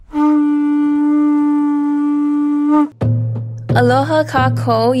Aloha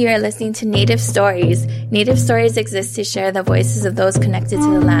kako, you are listening to Native Stories. Native Stories exist to share the voices of those connected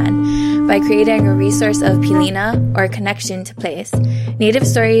to the land by creating a resource of pilina, or connection to place. Native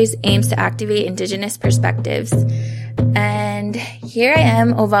Stories aims to activate Indigenous perspectives. And here I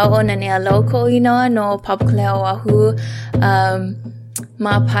am, Ova'o Nanea Loko Inoa no Papakale Oahu,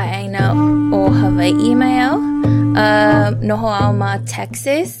 Ma'apaina o Hawaii Mayo, Noho'auma,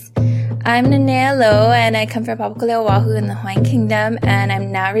 Texas. I'm Nanea Lo, and I come from Papakale Oahu in the Hawaiian Kingdom, and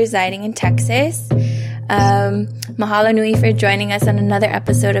I'm now residing in Texas. Mahalo nui for joining us on another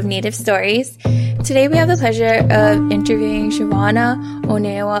episode of Native Stories. Today we have the pleasure of interviewing Shavonna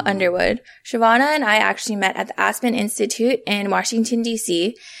Oneoa Underwood. Shavonna and I actually met at the Aspen Institute in Washington,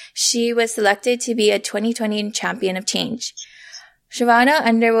 D.C. She was selected to be a 2020 Champion of Change. Shavonna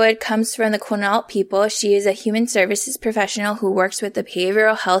Underwood comes from the Quinault people. She is a human services professional who works with the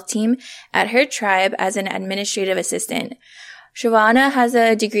behavioral health team at her tribe as an administrative assistant. Shavonna has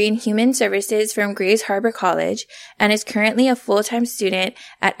a degree in human services from Grays Harbor College and is currently a full-time student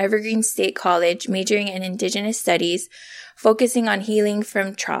at Evergreen State College, majoring in Indigenous Studies, focusing on healing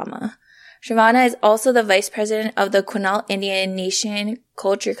from trauma. Shavonna is also the vice president of the Quinault Indian Nation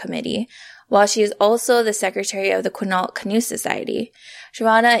Culture Committee, while she is also the secretary of the Quinault Canoe Society.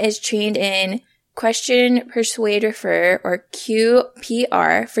 Shavonna is trained in Question, Persuade, Refer, or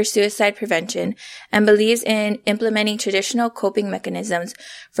QPR, for suicide prevention, and believes in implementing traditional coping mechanisms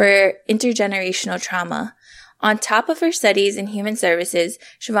for intergenerational trauma. On top of her studies in human services,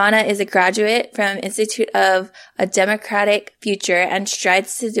 Shavonna is a graduate from Institute of a Democratic Future and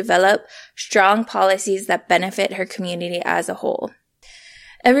strives to develop strong policies that benefit her community as a whole.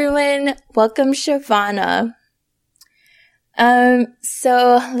 Everyone, welcome Shavonna.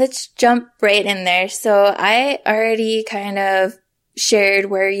 So let's jump right in there. So I already kind of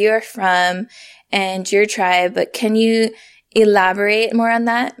shared where you're from and your tribe, but can you elaborate more on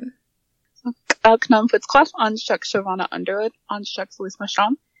that? Knam Fitzcloth, Anshuk Shavonna Underwood, Anshuk Louis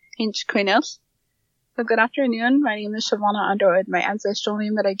Masham, Inch Queenos. So good afternoon. My name is Shavonna Underwood. My ancestral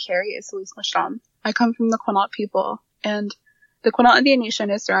name that I carry is Louis Masham. I come from the Quinault people, and the Quinault Indian Nation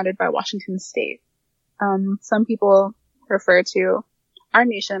is surrounded by Washington State. Some people refer to our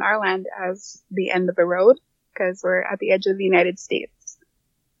nation, our land, as the end of the road because we're at the edge of the United States.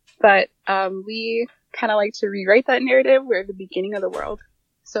 But we kind of like to rewrite that narrative. We're the beginning of the world.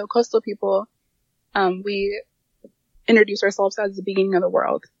 So coastal people, we introduce ourselves as the beginning of the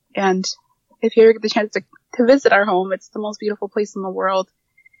world. And if you ever get the chance to visit our home, it's the most beautiful place in the world.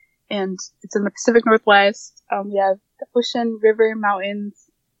 And it's in the Pacific Northwest. We have the ocean, river, mountains.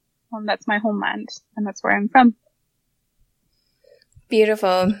 That's my homeland, and that's where I'm from.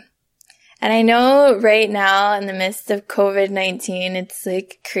 Beautiful. And I know right now in the midst of COVID-19, it's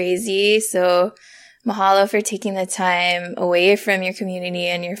like crazy. So mahalo for taking the time away from your community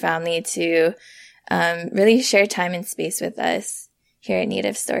and your family to really share time and space with us here at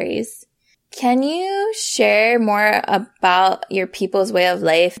Native Stories. Can you share more about your people's way of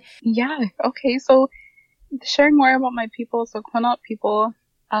life? Yeah, okay. So sharing more about my people, so Quinault people,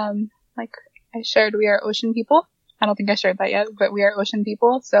 like I shared, we are ocean people. I don't think I shared that yet, but we are ocean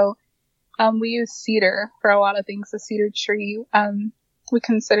people. So we use cedar for a lot of things. The cedar tree, we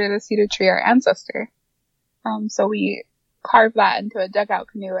consider the cedar tree our ancestor. So we carve that into a dugout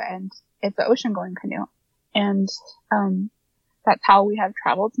canoe, and it's an ocean-going canoe. And that's how we have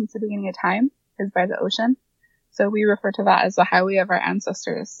traveled since the beginning of time, is by the ocean. So we refer to that as the highway of our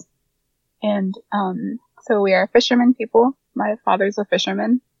ancestors. And so we are fishermen people. My father's a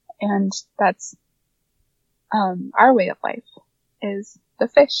fisherman, and that's our way of life is the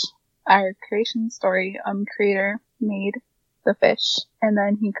fish. Our creation story, creator made the fish, and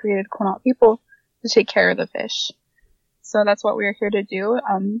then he created Quinault people to take care of the fish. So that's what we're here to do,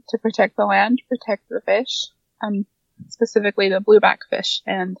 to protect the land, protect the fish, specifically the blueback fish,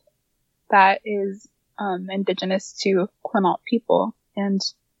 and that is indigenous to Quinault people, and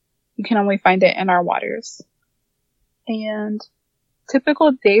you can only find it in our waters. And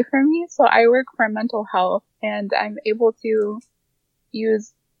typical day for me, so I work for mental health, and I'm able to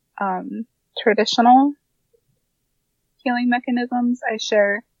use traditional healing mechanisms. I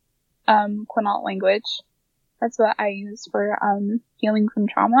share Quinault language. That's what I use for healing from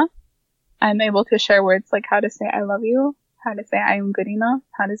trauma. I'm able to share words like how to say I love you, how to say I am good enough,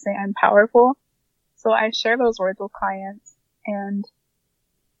 how to say I'm powerful. So I share those words with clients, and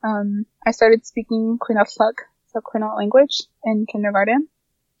I started speaking Quinault, so Quinault language, in kindergarten.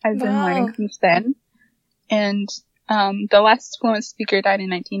 I've been learning since then. And the last fluent speaker died in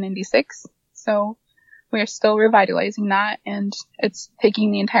 1996, so we're still revitalizing that, and it's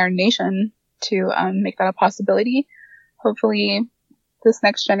taking the entire nation to make that a possibility. hopefully this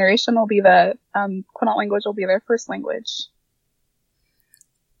next generation will be Quinault language will be their first language.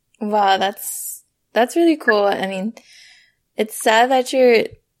 Wow, that's really cool. I mean, it's sad that you're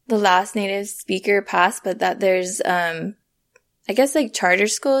the last native speaker passed, but that there's, I guess like charter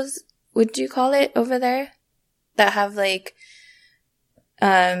schools, would you call it over there, that have like,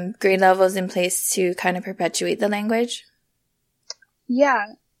 grade levels in place to kind of perpetuate the language? Yeah,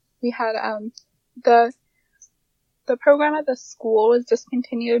 we had, the program at the school was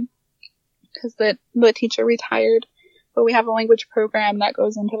discontinued because the teacher retired, but we have a language program that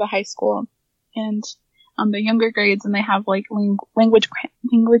goes into the high school and the younger grades, and they have like language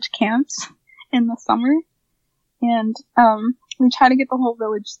camps in the summer, and we try to get the whole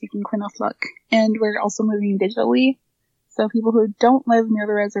village speaking Quinaultluq, and we're also moving digitally, so people who don't live near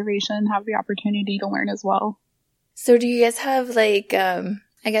the reservation have the opportunity to learn as well. So do you guys have like I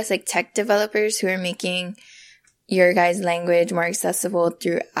guess like tech developers who are making your guys' language more accessible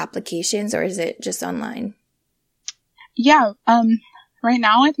through applications, or is it just online? Yeah, right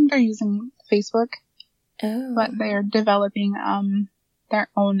now I think they're using Facebook. Oh. But they're developing their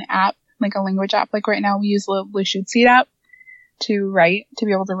own app, like a language app. Like right now we use the Lushootseed app to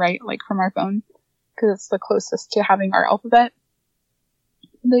be able to write like from our phone, because it's the closest to having our alphabet.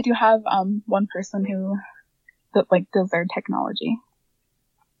 They do have one person who does their technology.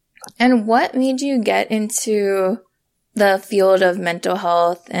 And what made you get into the field of mental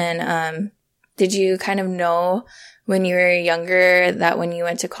health? And did you kind of know when you were younger that when you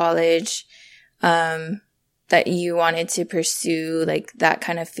went to college that you wanted to pursue like that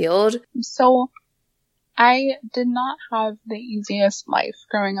kind of field? So I did not have the easiest life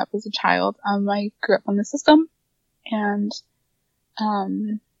growing up as a child. I grew up on the system, and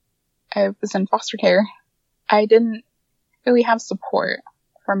I was in foster care. I didn't really have support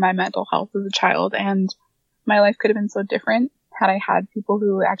for my mental health as a child, and my life could have been so different had I had people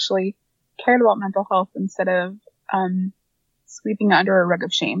who actually cared about mental health instead of sweeping it under a rug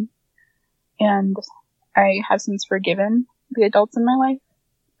of shame. And I have since forgiven the adults in my life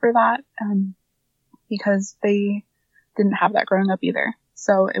for that, because they didn't have that growing up either.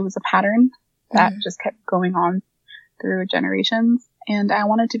 So it was a pattern that just kept going on through generations, and I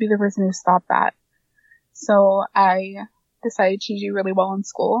wanted to be the person who stopped that. So I decided to do really well in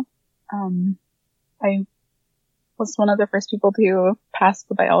school. I was one of the first people to pass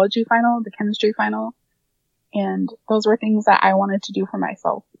the biology final, the chemistry final, and those were things that I wanted to do for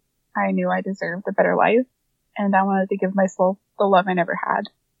myself. I knew I deserved a better life, and I wanted to give myself the love I never had.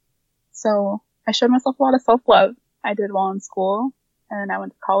 So I showed myself a lot of self-love. I did well in school, and I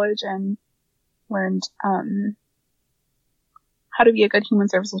went to college and learned how to be a good human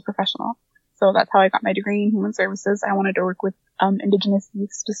services professional. So that's how I got my degree in human services. I wanted to work with Indigenous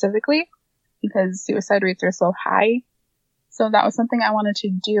youth specifically because suicide rates are so high. So that was something I wanted to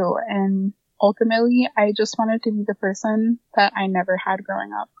do, and ultimately I just wanted to be the person that I never had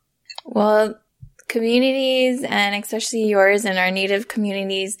growing up. Well, communities, and especially yours and our Native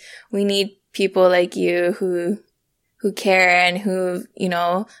communities, we need people like you who care and who've,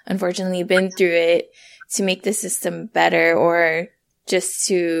 unfortunately been through it to make the system better, or just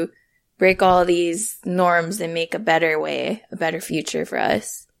to break all these norms and make a better way, a better future for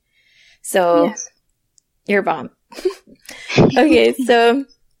us. So, yes. You're bomb. Okay, so,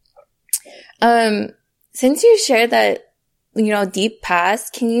 since you shared that, deep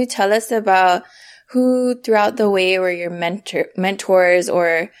past, can you tell us about who throughout the way were your mentors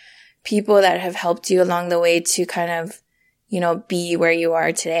or people that have helped you along the way to kind of, be where you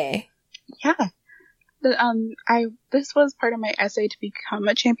are today? Yeah. This was part of my essay to become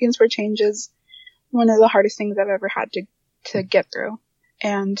a Champions for Change. Is one of the hardest things I've ever had to get through.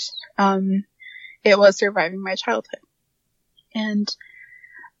 And, it was surviving my childhood. And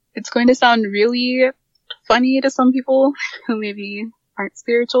it's going to sound really funny to some people who maybe aren't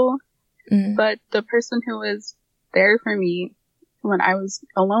spiritual, but the person who was there for me when I was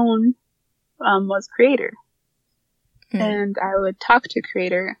alone, was Creator. And I would talk to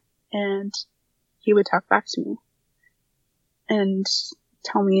Creator, and he would talk back to me and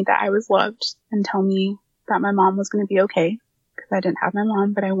tell me that I was loved, and tell me that my mom was going to be okay, because I didn't have my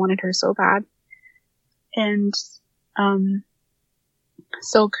mom, but I wanted her so bad. And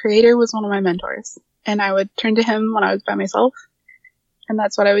so Creator was one of my mentors, and I would turn to him when I was by myself, and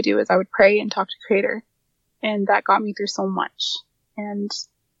that's what I would do, is I would pray and talk to Creator, and that got me through so much. And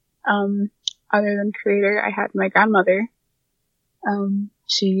other than Creator, I had my grandmother.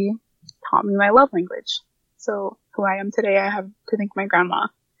 She taught me my love language. So who I am today, I have to thank my grandma.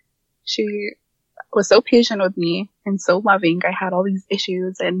 She was so patient with me and so loving. I had all these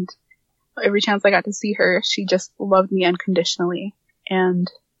issues, and every chance I got to see her, she just loved me unconditionally and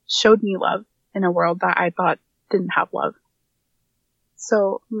showed me love in a world that I thought didn't have love.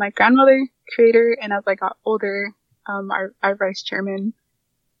 So my grandmother, creator, and as I got older, our vice chairman,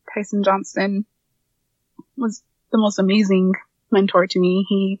 Tyson Johnston, was the most amazing mentor to me.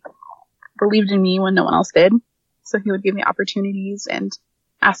 He believed in me when no one else did. So he would give me opportunities and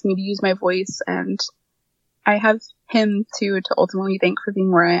ask me to use my voice. And I have him to ultimately thank for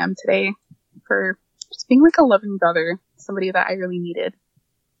being where I am today, for just being like a loving brother, somebody that I really needed.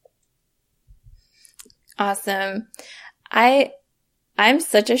 Awesome. I'm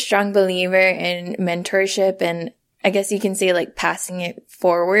such a strong believer in mentorship, and I guess you can say like passing it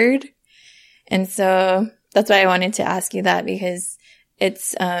forward. And so that's why I wanted to ask you that, because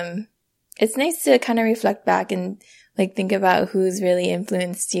it's nice to kind of reflect back and like think about who's really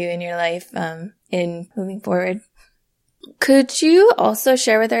influenced you in your life in moving forward. Could you also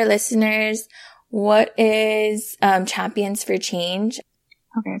share with our listeners what is Champions for Change?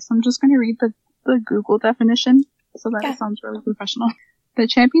 Okay, so I'm just going to read the Google definition so that it sounds really professional. The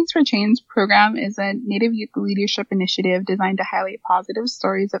Champions for Change program is a Native youth leadership initiative designed to highlight positive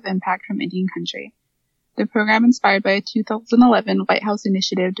stories of impact from Indian country. The program, inspired by a 2011 White House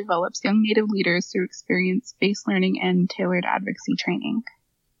initiative, develops young Native leaders through experience-based learning and tailored advocacy training.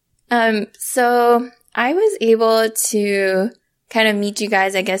 So I was able to kind of meet you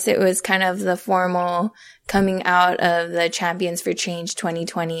guys. I guess it was kind of the formal coming out of the Champions for Change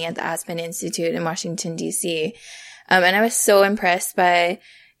 2020 at the Aspen Institute in Washington, D.C. And I was so impressed by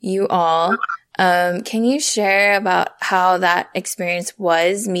you all. Can you share about how that experience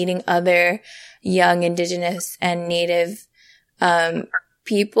was, meeting other young Indigenous and Native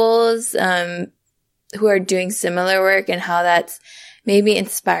peoples who are doing similar work, and how that's maybe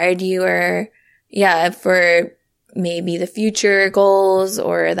inspired you, or for maybe the future goals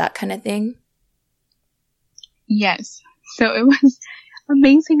or that kind of thing? Yes. So it was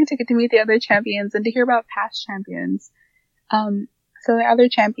amazing to get to meet the other champions and to hear about past champions. So the other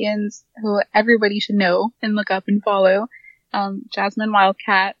champions who everybody should know and look up and follow, Jasmine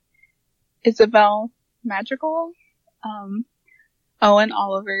Wildcat, Isabel Madrigal, Owen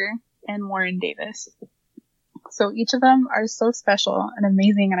Oliver, and Warren Davis. So each of them are so special and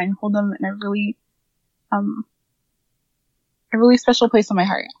amazing, and I hold them in a really special place in my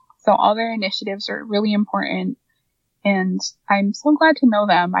heart. So all their initiatives are really important, and I'm so glad to know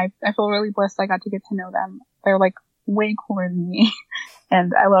them. I feel really blessed I got to get to know them. They're like way cooler than me,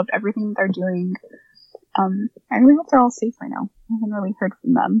 and I loved everything they're doing. I really hope they're all safe right now. I haven't really heard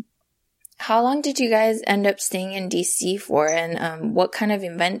from them. How long did you guys end up staying in DC for, and what kind of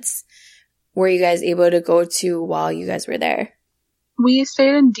events were you guys able to go to while you guys were there? We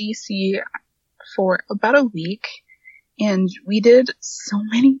stayed in DC for about a week, and we did so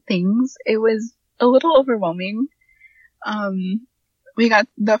many things. It was a little overwhelming.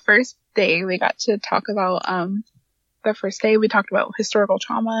 The first day we got to talk about, the first day we talked about historical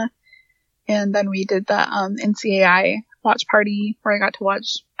trauma, and then we did the NCAI watch party where I got to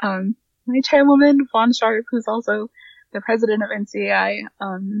watch my chairwoman, Vaughn Sharp, who's also the president of NCAI.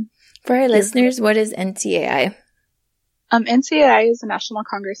 For our listeners, what is NCAI? NCAI is the National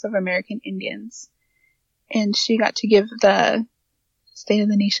Congress of American Indians, and she got to give the State of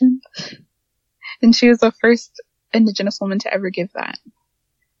the Nation, and she was the first Indigenous woman to ever give that.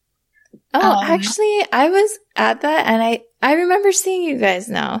 Oh, actually, I was at that, and I remember seeing you guys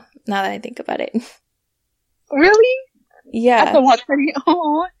now that I think about it. Really? Yeah. At the watch party.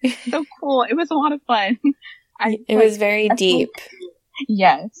 Oh, so cool. It was a lot of fun. It was very deep.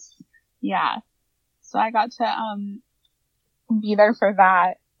 Yes. Yeah. So I got to be there for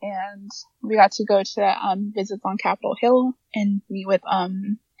that, and we got to go to visits on Capitol Hill and meet with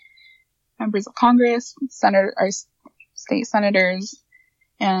members of Congress, our state senators,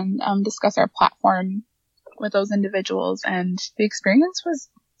 and discuss our platform with those individuals. And the experience was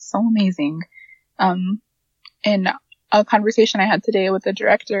so amazing. In a conversation I had today with the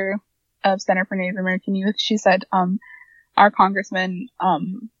director of Center for Native American Youth, she said our congressman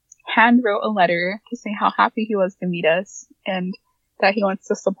hand wrote a letter to say how happy he was to meet us and that he wants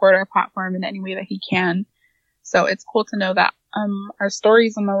to support our platform in any way that he can. So it's cool to know that our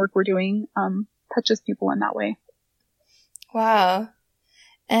stories and the work we're doing touches people in that way. Wow.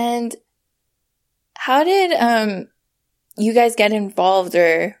 And how did you guys get involved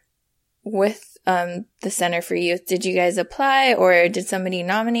or with the Center for Youth? Did you guys apply, or did somebody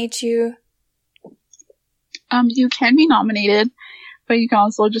nominate you? You can be nominated, but you can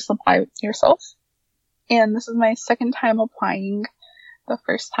also just apply yourself. And this is my second time applying. The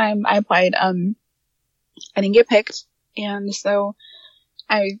first time I applied, I didn't get picked, and so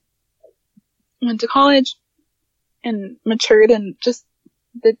I went to college and matured, and just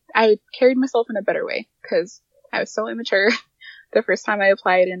I carried myself in a better way because I was so immature the first time I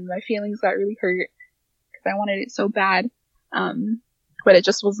applied, and my feelings got really hurt because I wanted it so bad. But it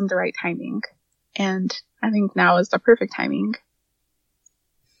just wasn't the right timing. And I think now is the perfect timing.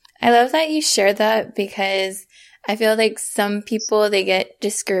 I love that you shared that, because I feel like some people, they get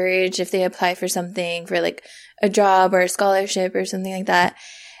discouraged if they apply for something, for like a job or a scholarship or something like that,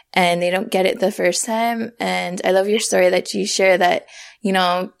 and they don't get it the first time. And I love your story that you share that, you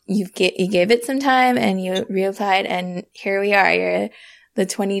know, you gave it some time and you reapplied, and here we are. You're the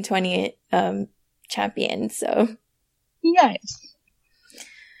 2020 champion. So yes.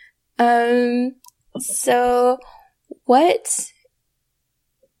 So what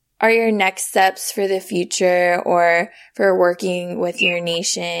are your next steps for the future, or for working with your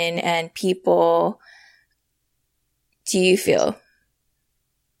nation and people, do you feel?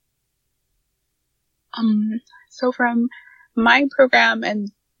 So from my program,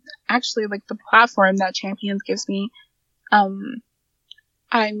 and actually like the platform that Champions gives me, I'm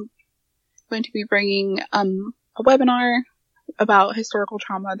going to be bringing a webinar about historical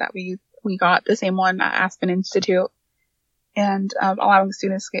trauma that we got, the same one at Aspen Institute, and allowing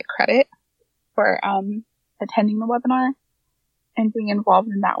students to get credit for attending the webinar and being involved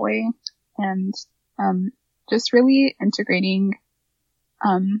in that way, and just really integrating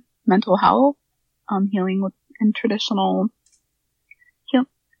mental health, healing and traditional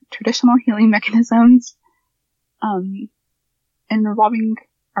healing mechanisms, and involving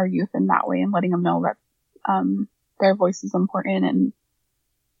our youth in that way, and letting them know that their voice is important,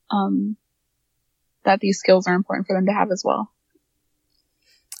 and that these skills are important for them to have as well.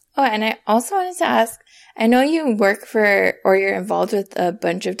 Oh, and I also wanted to ask, I know you work for, or you're involved with a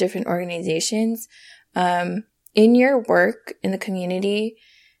bunch of different organizations. In your work in the community,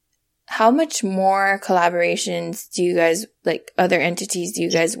 how much more collaborations do you guys, like other entities, do you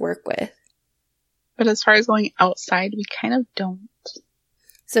guys work with? But as far as going outside, we kind of don't.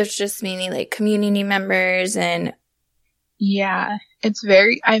 So it's just mainly like community members and... Yeah,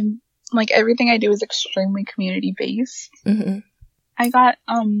 I'm like, everything I do is extremely community based. Mm-hmm. I got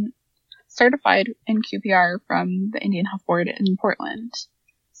certified in QPR from the Indian Health Board in Portland.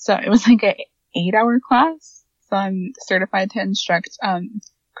 So it was like an 8-hour class. So I'm certified to instruct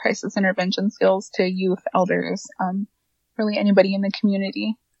crisis intervention skills to youth, elders, really anybody in the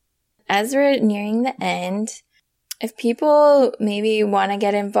community. As we're nearing the end, if people maybe want to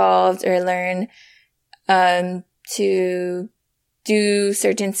get involved or learn to do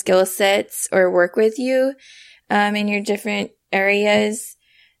certain skill sets or work with you in your different areas,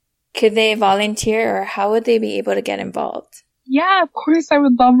 could they volunteer, or how would they be able to get involved? Yeah, of course I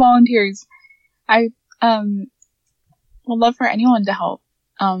would love volunteers. I would love for anyone to help.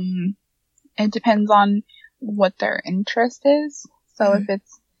 It depends on what their interest is. So if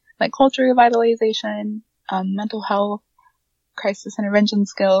it's like culture revitalization, mental health, crisis intervention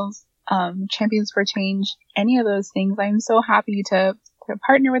skills, Champions for Change, any of those things, I'm so happy to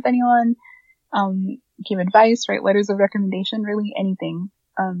partner with anyone, give advice, write letters of recommendation, really anything.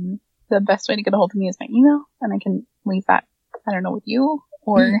 The best way to get a hold of me is my email, and I can leave that, I don't know, with you,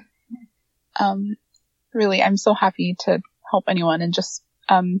 or, really, I'm so happy to help anyone and just,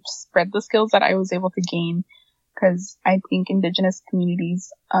 spread the skills that I was able to gain, because I think Indigenous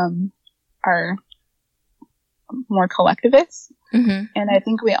communities, are more collectivist. Mm-hmm. And I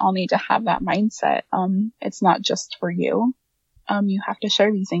think we all need to have that mindset. It's not just for you. You have to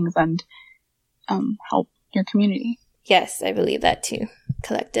share these things and help your community. Yes, I believe that too.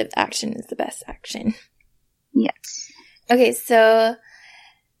 Collective action is the best action. Yes. Okay, so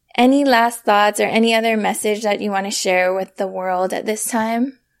any last thoughts or any other message that you want to share with the world at this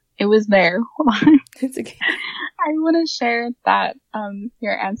time? It was there. Hold on. It's okay. I want to share that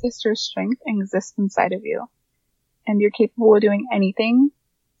your ancestors' strength exists inside of you, and you're capable of doing anything.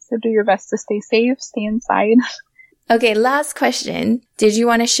 So do your best to stay safe, stay inside. Okay, last question. Did you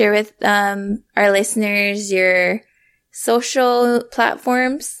want to share with our listeners your social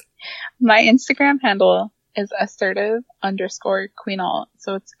platforms? My Instagram handle is assertive_queenalt.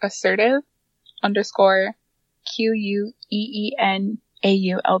 So it's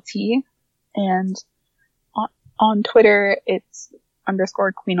assertive_QUEENAULT. And on Twitter, it's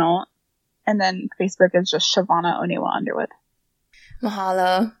 _queenalt. And then Facebook is just Shavonna Onewa Underwood.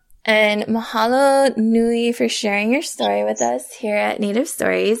 Mahalo. And mahalo nui for sharing your story with us here at Native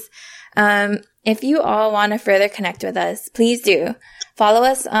Stories. If you all want to further connect with us, please do. Follow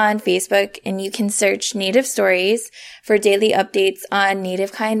us on Facebook, and you can search Native Stories for daily updates on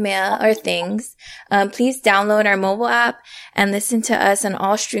Native kind mail or things. Please download our mobile app and listen to us on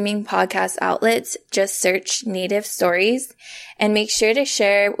all streaming podcast outlets. Just search Native Stories, and make sure to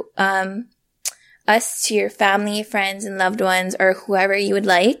share us to your family, friends, and loved ones, or whoever you would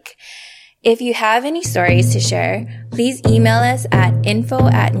like. If you have any stories to share, please email us at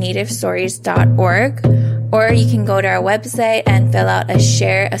info@nativestories.org, or you can go to our website and fill out a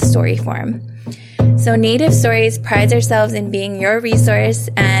share a story form. So Native Stories prides ourselves in being your resource,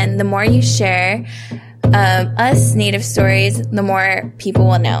 and the more you share us, Native Stories, the more people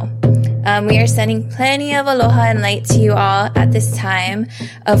will know. We are sending plenty of aloha and light to you all at this time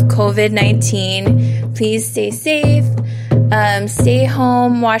of COVID-19. Please stay safe, stay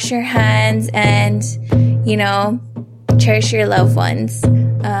home, wash your hands, and, cherish your loved ones.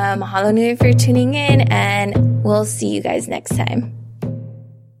 Mahalo nui for tuning in, and we'll see you guys next time.